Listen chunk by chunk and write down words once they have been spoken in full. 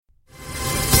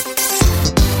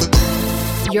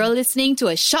You're listening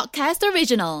to a Shockcast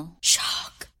original.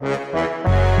 Shock.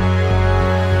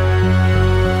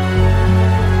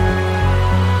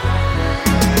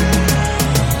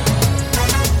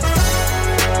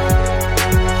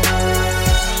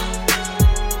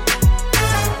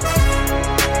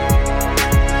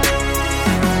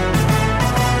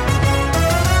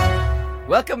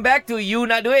 Welcome back to You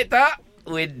Nak Duit Tak?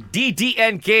 With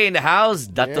DDNK in the house,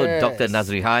 Dato' Yes. Dr.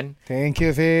 Nazrihan. Thank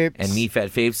you, Fibs. And me,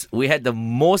 Fat Fabes. We had the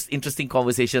most interesting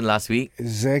conversation last week.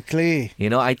 Exactly.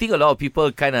 You know, I think a lot of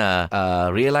people kind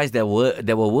of realized there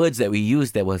were words that we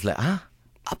used that was like,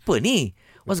 apa ni?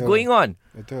 What's Betul. going on?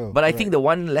 Betul. But I think the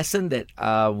one lesson that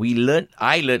I learned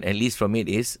at least from it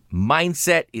is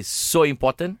mindset is so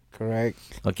important. Correct.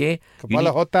 Okay?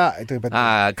 Kepala otak itu betul.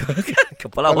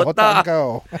 Kepala otak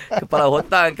kau. Kepala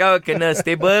otak kau kena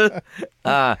stable.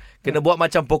 Kena buat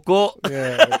macam pokok.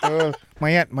 Ya, betul.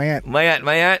 Mayat.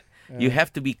 Mayat. You have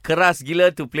to be keras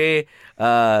gila to play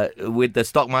with the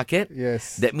stock market.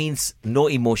 Yes. That means no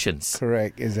emotions.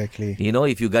 Correct, exactly. You know,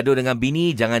 if you gaduh dengan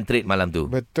bini, jangan trade malam tu.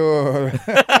 Betul.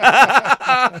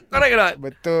 Correct or not?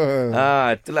 Betul.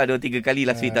 Itulah 2-3 kali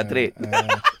last week tak trade.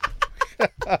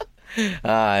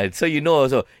 So you know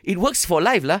also, it works for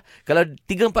life lah. Kalau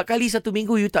 3-4 kali satu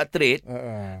minggu you tak trade,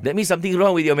 that means something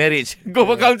wrong with your marriage. Go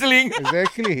for counselling.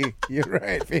 Exactly. You're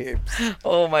right, Fibs.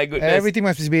 Oh my goodness. Everything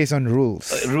must be based on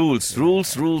rules. Rules.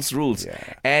 Yeah.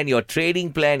 And your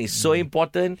trading plan is so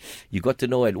important. You got to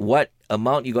know at what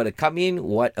amount you got to come in,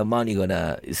 what amount you going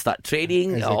to start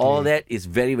trading. Exactly. All that is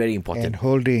very, very And important.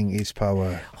 holding is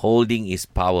power. Holding is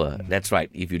power. That's right.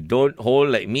 If you don't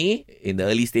hold like me in the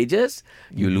early stages,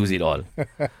 you lose it all.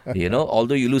 You know,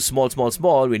 although you lose small,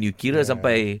 when you kira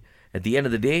sampai at the end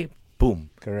of the day,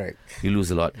 boom. Correct. You lose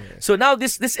a lot. So now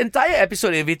this entire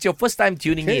episode, if it's your first time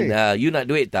tuning in, Okay. You Nak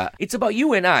Duit Tak? It's about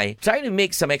you and I trying to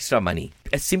make some extra money.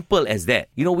 As simple as that.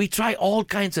 You know, we try all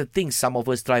kinds of things. Some of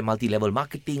us try multi-level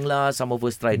marketing lah. Some of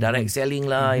us try direct selling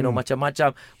lah. You know,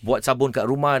 macam-macam. Buat sabun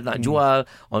kat rumah nak jual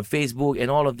on Facebook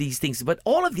and all of these things. But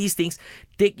all of these things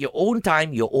take your own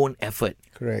time, your own effort.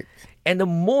 Correct. And the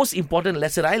most important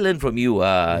lesson I learned from you,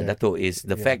 Dato', is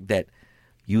the fact that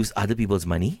use other people's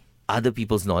money, other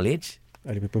people's knowledge,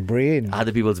 Other people brain.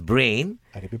 other people's brain,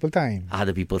 Other people time.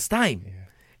 other people's time.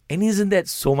 And isn't that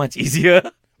so much easier?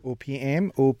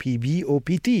 OPM, OPB,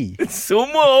 OPT.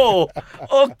 Sumo.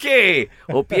 Okay.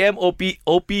 OPM, OPT.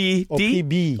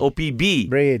 OPB. OPB.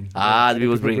 Brain. Other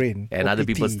people's people brain. And other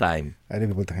OPT. people's time. Other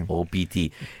people time. OPT.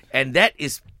 And that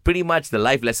is pretty much the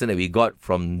life lesson that we got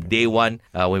from day one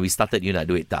when we started You Nak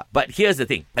Duit Tak. But here's the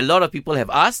thing. A lot of people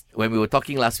have asked when we were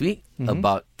talking last week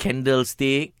about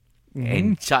candlestick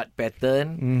and chart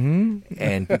pattern.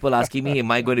 And people asking me, am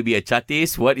I going to be a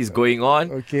chartist? What is going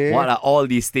on? Okay. What are all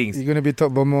these things? You're going to be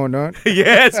top bomber or not?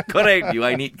 Yes, correct. Do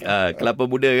I need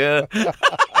kelapa muda ke?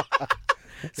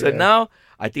 So now,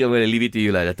 I think I'm going to leave it to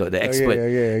you lah, Dato', the expert.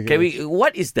 Okay. Can we?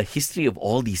 What is the history of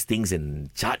all these things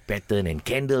and chart pattern and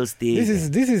candlestick?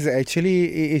 This is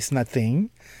actually is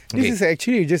nothing. This Okay. is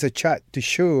actually just a chart to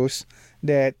shows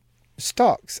that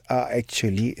stocks are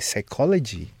actually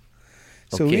psychology.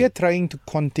 So Okay. we are trying to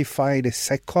quantify the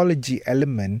psychology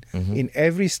element in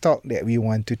every stock that we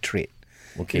want to trade.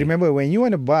 Okay. Remember, when you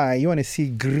want to buy, you want to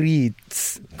see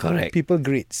greeds. Correct. People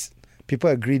greeds. People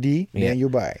are greedy, Yeah. then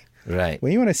you buy. Right.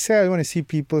 When you want to sell, you want to see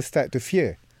people start to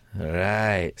fear.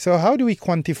 Right. So how do we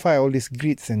quantify all these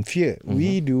greeds and fear?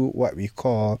 We do what we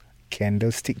call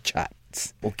candlestick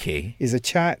charts. Okay. Is a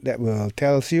chart that will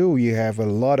tells you you have a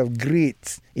lot of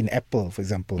greeds in Apple, for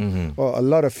example, or a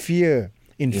lot of fear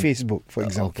in Facebook, for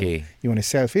example. Okay. You want to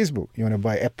sell Facebook, you want to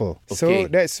buy Apple. Okay. So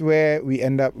that's where we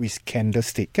end up with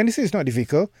candlestick. Candlestick is not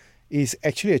difficult. It's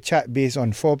actually a chart based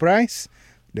on 4 price,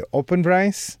 the open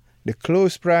price, the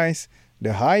close price,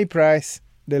 the high price,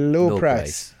 the low, Low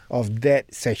price of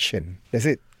that session. That's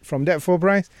it. From that 4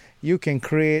 price, you can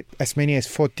create as many as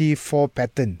 44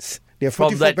 patterns. There are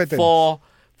 44 From that patterns. 4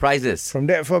 prizes. From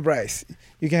that 4 price,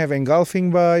 you can have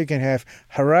engulfing bar, you can have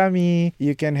harami,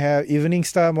 you can have evening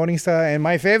star, morning star, and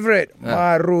my favorite,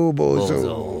 marubozo.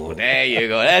 Oh, there you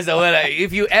go. That's the word.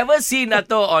 If you ever see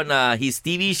Nato on his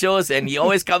TV shows and he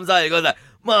always comes out, he goes like,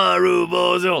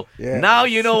 Marubozo. Yeah. Now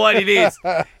you know what it is.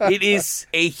 It is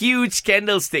a huge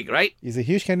candlestick, right? It's a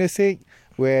huge candlestick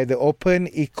where the open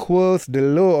equals the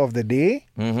low of the day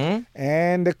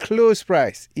and the close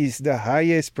price is the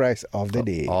highest price of the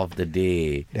day. Of the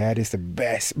day. That is the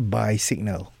best buy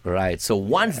signal. Right. So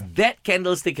once that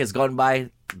candlestick has gone by,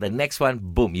 the next one,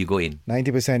 boom, you go in.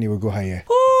 90% it will go higher.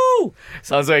 Woo! Woo!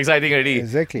 Sounds so exciting already.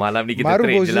 Exactly. Malam ni kita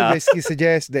trade je Marubozu lah. basically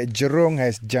suggests that Jurong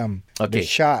has jumped. Okay. The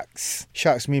sharks.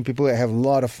 Sharks mean people that have a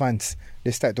lot of funds. They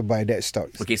start to buy that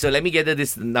stocks. Okay, so let me gather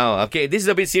this now. Okay, this is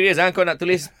a bit serious. Kau nak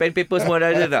tulis pen paper semua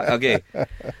dah ada tak? Okay.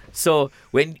 So,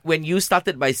 when you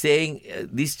started by saying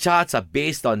these charts are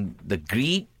based on the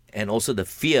greed and also the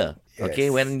fear.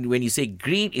 Okay, Yes. when you say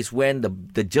greed is when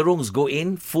the Jurungs go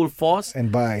in full force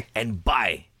And buy. and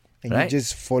buy. And right? you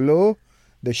just follow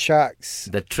the sharks.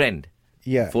 The trend.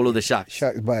 Yeah. Follow the sharks.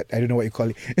 Sharks, but I don't know what you call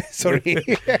it. Sorry.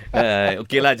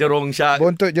 Okay lah, Jurong shark.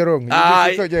 Bontot Jurong. You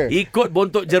just ikut je. Ikut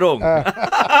bontot Jurong.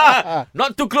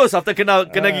 Not too close after kena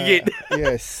gigit.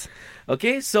 Yes.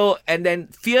 Okay, so and then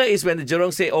fear is when the Jurong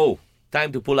say, oh,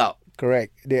 time to pull out.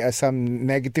 Correct. There are some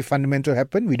negative fundamental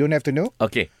happen. We don't have to know.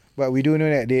 Okay. But we do know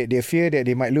that they fear that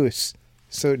they might lose.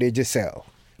 So they just sell.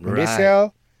 When they Right.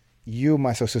 sell, you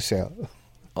must also sell.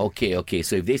 Okay.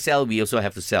 So if they sell, we also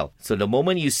have to sell. So the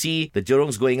moment you see the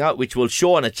Jurong's going out, which will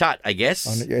show on a chart, I guess,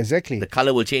 Exactly. the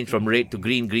color will change from red to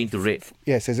green, green to red.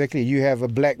 Yes, exactly. You have a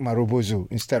black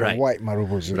Marubozu instead Right. of white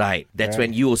Marubozu. Right. That's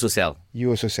when you also sell.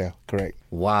 You also sell. Correct.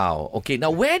 Wow. Okay.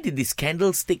 Now, where did this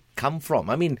candlestick come from?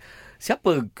 I mean,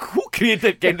 who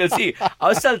created candlestick?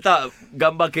 Asal tak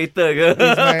gambar kereta ke?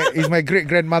 It's my great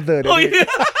grandmother. Oh, yeah.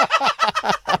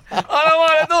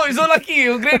 Alamak, no, you're so lucky.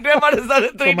 Your great grandmother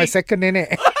started So my trading. second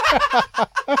nenek.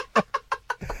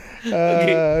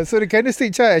 So the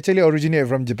candlestick chart actually originated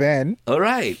from Japan. All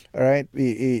right. All right,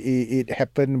 it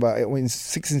happened in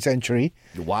 16th century.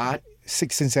 What?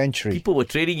 16th century. People were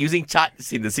trading using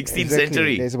charts in the 16th Exactly.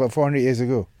 century. That's about 400 years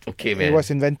ago. Okay, It man.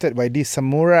 was invented by this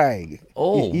samurai.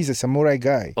 Oh. He's a samurai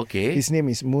guy. Okay. His name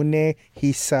is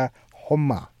Munehisa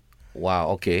Homma. Wow,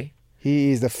 okay.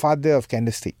 He is the father of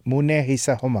candlestick.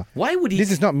 Munehisa Homma. Why would he...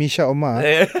 This is not Misha Oma.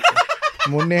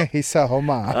 Munehisa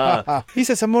Homma. He's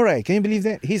a samurai. Can you believe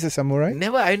that? He's a samurai.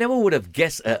 I never would have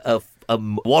guessed a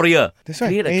warrior. That's right.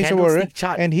 Create a And he's a warrior. candlestick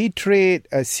chart. And he trade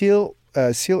seal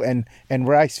and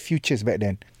rice futures back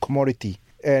then, commodity.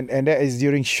 And that is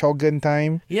during Shogun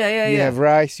time. Yeah. You have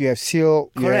rice, you have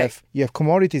seal, Correct. you have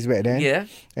commodities back then. Yeah.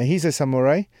 And he's a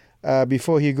samurai.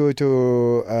 Before he go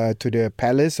to the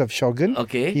palace of Shogun,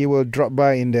 Okay. he will drop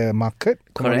by in the market,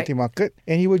 commodity market,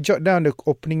 and he will jot down the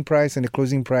opening price and the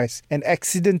closing price. And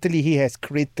accidentally, he has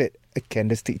created a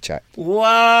candlestick chart.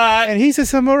 What? And he's a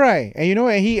samurai, and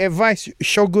and he advised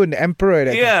Shogun, the emperor.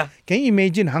 That Yeah. Can you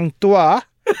imagine Hang Tuah?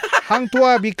 Hang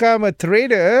Tuah become a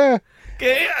trader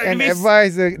Okay, at and least-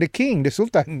 advise the king, the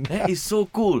sultan. That is so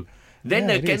cool. Then Yeah,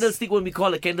 the it is. candlestick won't be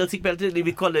called a candlestick pattern, it'll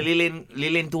be called a Lilin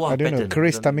Tua I don't pattern. know,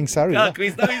 Chris Tamingsari. Yeah,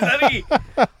 Chris Tamingsari.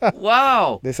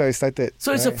 Wow. That's how it started.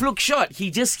 So it's a right? fluke shot. He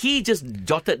just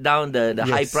jotted down the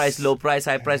high Yes. price, low price,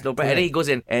 high price, low price, and then he goes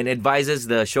in and advises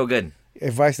the shogun.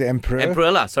 Advise the emperor.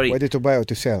 Sorry. Whether to buy or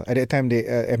to sell. At that time, the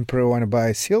emperor want to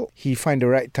buy silk. He find the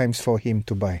right times for him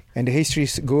to buy. And the history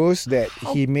goes that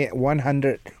he made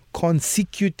 100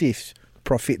 consecutive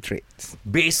profit trades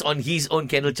Based on his own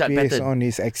candle chart based pattern. on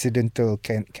his accidental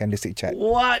candlestick chart.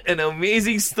 What an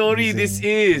amazing story this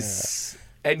is.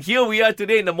 And here we are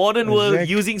today in the modern world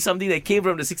Exactly. using something that came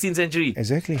from the 16th century.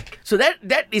 Exactly. So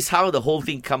that is how the whole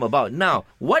thing come about. Now,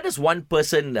 what does one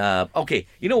person? Okay,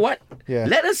 you know what? Yeah.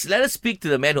 Let us speak to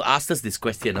the man who asked us this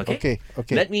question. Okay.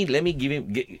 Okay. Let me give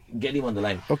him get him on the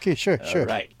line. Okay, sure.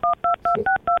 Right.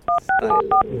 We're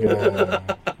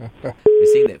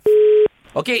saying that.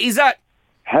 Okay, Izzat.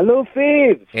 Hello,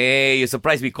 Faith. Hey, you're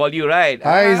surprised we called you, right?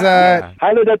 Hi, Izzat.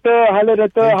 Hello, Doctor. How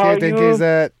are Thank you? you,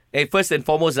 Izzat. Hey, first and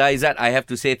foremost, Izzat, I have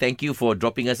to say thank you for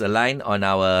dropping us a line on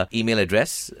our email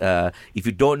address. If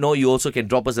you don't know, you also can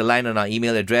drop us a line on our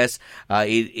email address.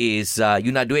 It is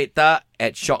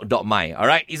yunakduit@shock.my. All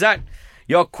right, Izzat?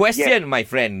 Your question, my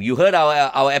friend. You heard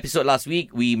our episode last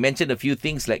week. We mentioned a few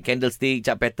things like candlestick,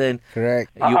 chart pattern.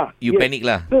 Correct. You yes. panic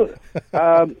lah. So,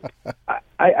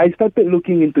 I started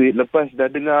looking into it lepas dah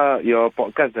dengar your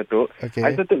podcast, Datuk. Okay.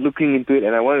 I started looking into it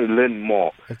and I want to learn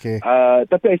more. Okay.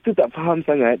 Tapi I still tak faham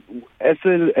sangat. As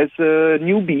a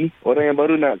newbie, orang yang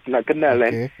baru nak kenal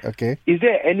Okay. is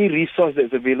there any resource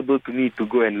that's available to me to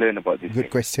go and learn about this Good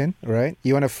thing? question. Right.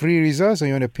 You want a free resource or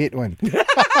you want a paid one?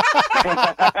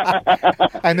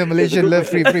 I know Malaysian love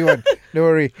free one. Don't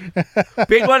worry.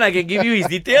 Paid one, I can give you his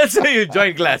details so you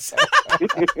join class.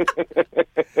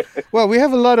 Well, we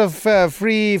have a lot of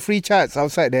free charts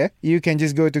outside there. You can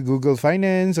just go to Google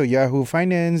Finance or Yahoo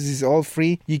Finance. It's all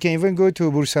free. You can even go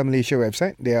to Bursa Malaysia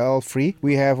website. They are all free.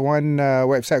 We have one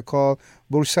website called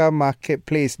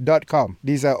bursamarketplace.com.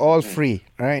 These are all free,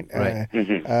 right? Right.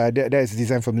 That's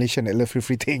designed for Malaysians that love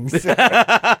free things.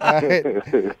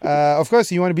 Of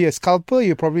course, you want to be a scalper,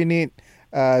 you probably need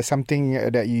something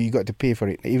that you got to pay for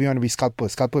it. If you want to be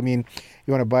scalper mean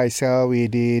you want to buy, sell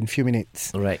within few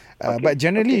minutes. Right. But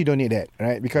generally you don't need that,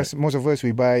 right? Because most of us,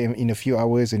 we buy in a few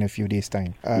hours, in a few days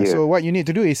time. So what you need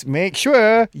to do is make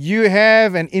sure you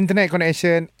have an internet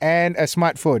connection and a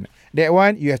smartphone. That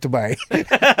one you have to buy.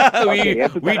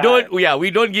 We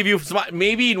don't give you smart.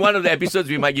 Maybe in one of the episodes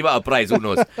we might give out a prize. Who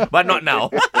knows? But not now.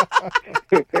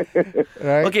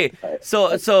 Right? Okay. So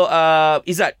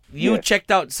Izzat, you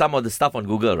checked out some of the stuff on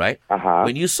Google, right?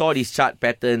 When you saw these chart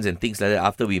patterns and things like that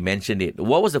after we mentioned it,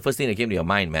 what was the first thing that came to your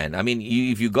mind, man? I mean,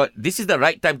 if you got, this is the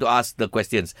right time to ask the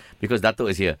questions because Dato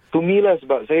is here. To me lah,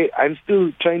 sebab I'm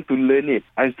still trying to learn it.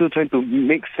 I'm still trying to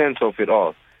make sense of it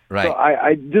all. Right. So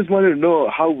I just want to know,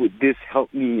 how would this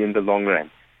help me in the long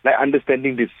run? Like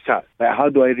understanding this chart. Like how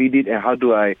do I read it and how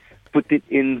do I put it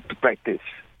into practice?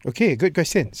 Okay, good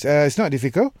questions. It's not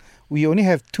difficult. We only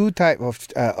have two type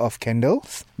of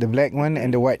candles, the black one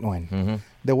and the white one. Mm-hmm.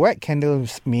 The white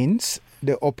candles means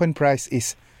the open price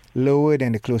is lower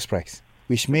than the close price,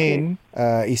 which mean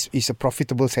is a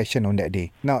profitable session on that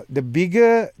day. Now, the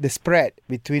bigger the spread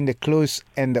between the close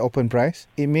and the open price,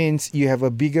 it means you have a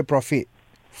bigger profit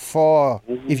for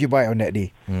if you buy on that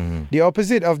day. The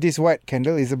opposite of this white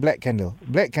candle is a black candle.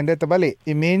 Black candle terbalik.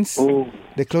 It means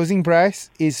the closing price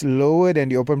is lower than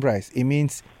the open price. It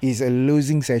means it's a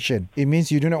losing session. It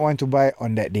means you do not want to buy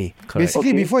on that day. Correct.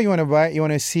 Basically, before you want to buy, you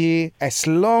want to see as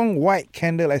long white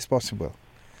candle as possible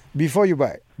before you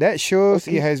buy. That shows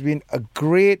it has been a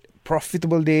great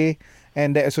profitable day.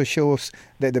 And that also shows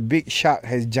that the big shark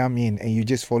has jumped in and you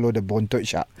just follow the bontot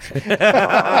shark.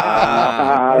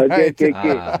 Okay.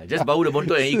 Just bau the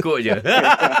bontot and ikut je.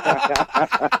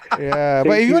 Yeah,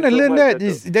 but if you want to learn that,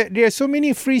 there are so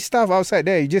many free stuff outside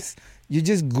there. You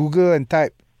just Google and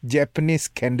type Japanese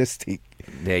candlestick.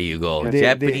 There you go. You'll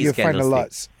Japanese find a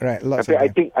candlestick. lots Okay,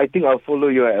 of them. I think I'll follow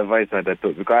your advice,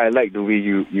 Dato', because I like the way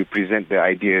you present the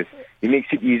ideas. It makes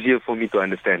it easier for me to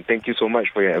understand. Thank you so much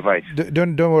for your advice.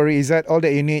 Don't worry, is that all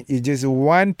that you need is just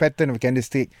one pattern of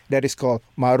candlestick that is called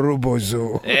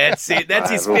Marubozu. That's it. That's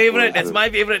his favorite. That's my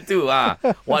favorite too.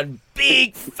 One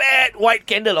big fat white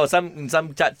candle, or in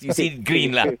some charts you see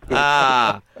green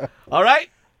lah. All right.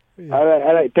 All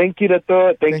right. Thank you,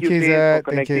 Dato'. Thank you, Faith, Zat.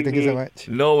 for connecting Thank me. you so much.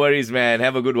 No worries, man.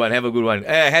 Have a good one.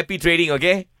 Happy trading,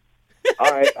 okay?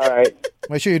 All right.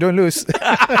 Make sure you don't lose.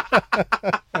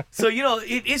 So,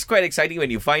 it is quite exciting when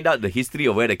you find out the history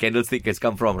of where the candlestick has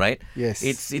come from, right? Yes.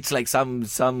 It's like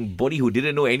somebody who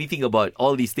didn't know anything about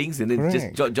all these things and then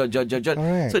Correct. just jot.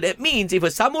 Correct. So that means if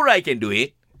a samurai can do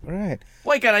it, Right.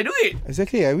 why can't I do it?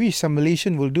 Exactly. I wish some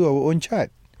Malaysian will do our own chart.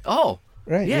 Oh.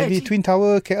 Right. Yeah, Maybe actually- Twin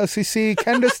Tower, KLCC,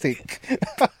 candlestick.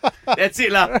 That's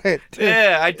it lah. Right.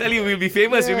 Yeah, I tell you, we'll be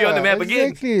famous. We'll be on the map again.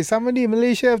 Exactly. Somebody in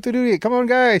Malaysia have to do it. Come on,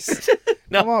 guys.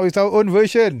 No. Come on with our own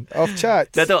version of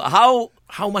charts. Dato',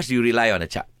 how much do you rely on a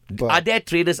chart? What? Are there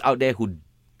traders out there who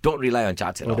don't rely on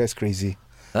charts at all? That's crazy.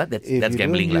 Huh? That's If you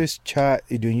gambling don't lah. use chart,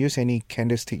 you don't use any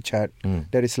candlestick chart,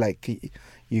 that is like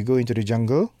you go into the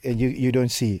jungle and you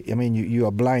don't see. I mean, you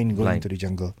are blind going Blind. into the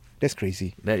jungle. That's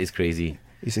crazy. That is crazy.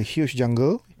 It's a huge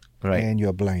jungle, Right. and you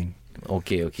are blind.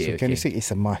 Okay. So candlestick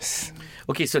is a must.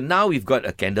 Okay, so now we've got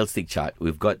a candlestick chart.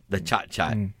 We've got the chart.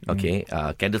 Okay,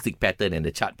 candlestick pattern and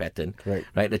the chart pattern. Right.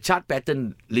 The chart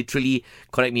pattern literally,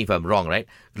 correct me if I'm wrong, right?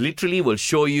 Literally will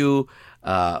show you,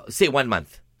 say 1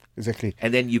 month. Exactly.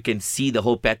 And then you can see the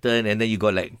whole pattern, and then you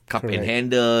got like cup and Correct.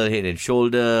 handle, head and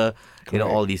shoulder, Correct.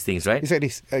 all these things, right? It's like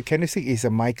this. Candlestick is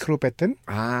a micro pattern.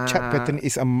 Chart pattern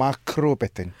is a macro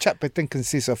pattern. Chart pattern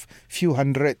consists of few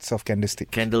hundreds of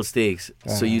candlesticks. Candlesticks.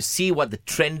 So you see what the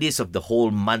trend is of the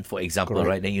whole month, for example, Correct.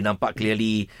 right? Then you nampak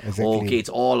clearly, Exactly. okay, it's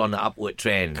all on the upward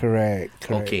trend.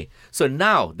 Correct. Okay. So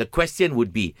now the question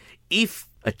would be, if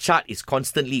a chart is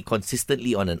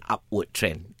consistently on an upward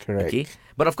trend. Correct. Okay.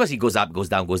 But of course it goes up, goes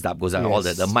down, goes up, goes down. All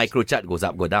Yes. the micro chart goes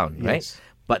up, go down, right? Yes.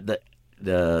 But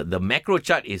the macro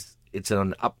chart it's on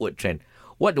an upward trend.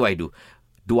 What do I do?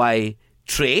 Do I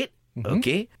trade?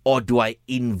 Okay. Or do I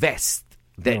invest?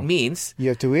 That means You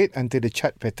have to wait until the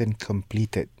chart pattern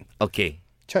completed. okay.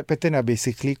 Chart pattern are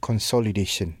basically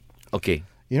consolidation. Okay.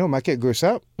 You know, market goes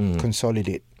up,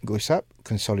 consolidate. Goes up,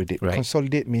 consolidate. Right.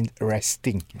 Consolidate means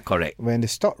resting. Correct. When the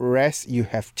stock rests, you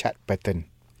have chart pattern.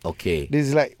 Okay. This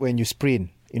is like when you sprint,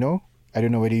 you know. I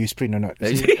don't know whether you sprint or not. I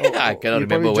cannot you're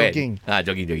remember probably when. jogging.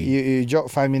 Jogging. You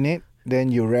jog 5 minutes, then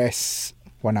you rest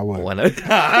 1 hour. 1 hour.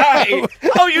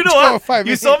 How you know? Jog 5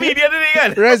 You minutes. saw me the other day,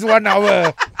 kan? Rest 1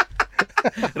 hour.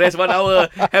 Rest 1 hour,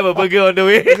 have a burger on the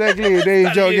way. Exactly. Then you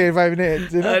jog in 5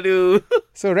 minutes. You know? Aduh.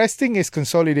 So resting is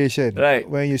consolidation. Right.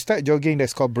 When you start jogging,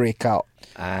 that's called breakout.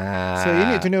 So you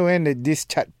need to know when this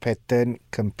chart pattern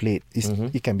complete.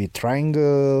 It can be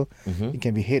triangle, it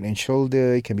can be head and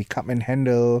shoulder, it can be cup and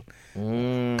handle.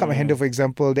 Cup and handle, for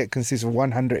example, that consists of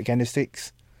 100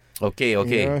 candlesticks. Okay.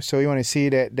 You know, so you want to see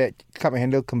that cup and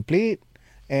handle complete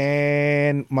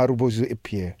and Marubozu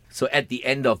appear. So at the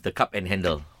end of the cup and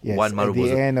handle, Yes, one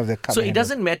Marubozu. at the end of the cup So and it handle.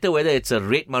 doesn't matter whether it's a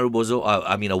red Marubozu or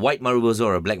a white Marubozu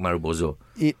or a black Marubozu.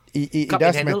 It Cup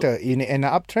does and handle? matter. In an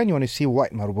uptrend, you want to see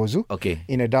white Marubozu. Okay.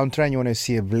 In a downtrend, you want to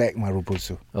see a black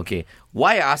Marubozu. Okay.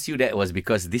 Why I asked you that was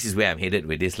because this is where I'm headed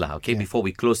with this lah. Okay, before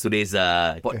we close today's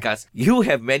podcast, you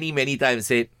have many times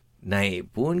said,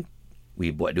 naik pun we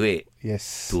buat duit.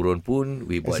 Yes. Turun pun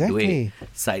we buat Exactly. duit.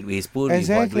 Sideways pun we buat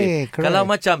Exactly, duit. correct. Kalau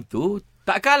macam tu,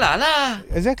 tak kalah lah.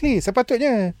 Exactly.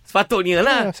 Sepatutnya. Sepatutnya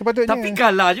lah. Sepatutnya. Tapi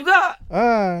kalah juga.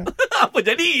 Apa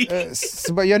jadi?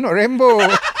 Sebab you're not Rambo.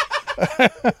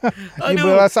 You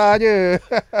berasa je.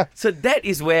 So that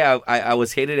is where I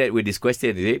was headed at with this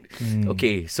question, is it?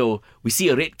 Okay, so we see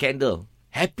a red candle.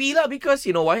 Happy lah because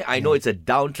you know why? I know it's a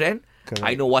downtrend. Correct.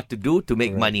 I know what to do to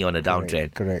make money on a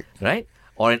downtrend. Correct. Right?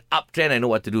 Or an uptrend, I know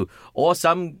what to do. Or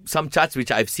some charts which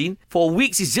I've seen, for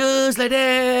weeks it's just like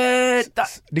that.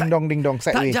 Ding dong, Tak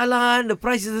sideways. jalan, the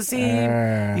price is the same.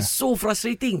 It's so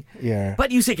frustrating. Yeah. But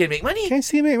you say can make money. Can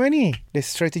still make money. The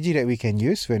strategy that we can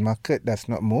use when market does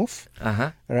not move,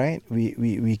 Uh-huh. right?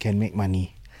 We can make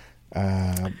money.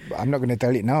 I'm not going to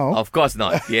tell it now. Of course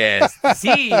not. Yes.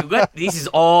 See, this is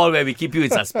all where we keep you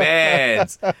in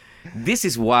suspense. This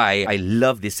is why I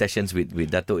love these sessions with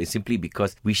Dato', is simply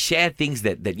because we share things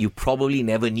that you probably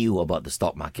never knew about the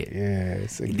stock market.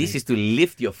 Yes. Okay. This is to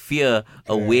lift your fear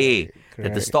away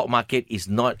that the Correct. stock market is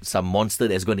not some monster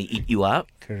that's going to eat you up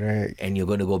Correct. and you're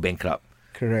going to go bankrupt.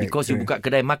 Correct. Because you buka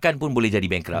kedai makan pun boleh jadi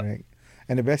bankrupt. Correct.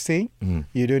 And the best thing,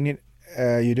 you don't need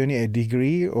a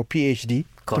degree or PhD to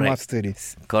Correct. master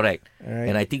this. Correct. Right.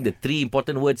 And I think the three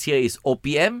important words here is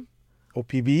OPM,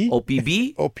 OPB,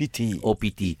 OPB, OPT.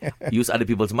 OPT. Use other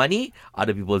people's money,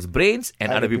 other people's brains,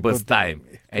 and other people's time.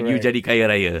 And you Correct. jadi kaya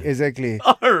raya. Exactly.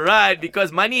 Alright,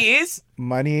 because money is...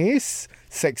 Money is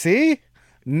sexy.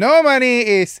 No money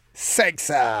is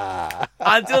sexa.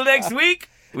 Until next week,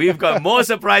 we've got more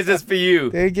surprises for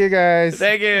you. Thank you, guys.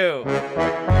 Thank you.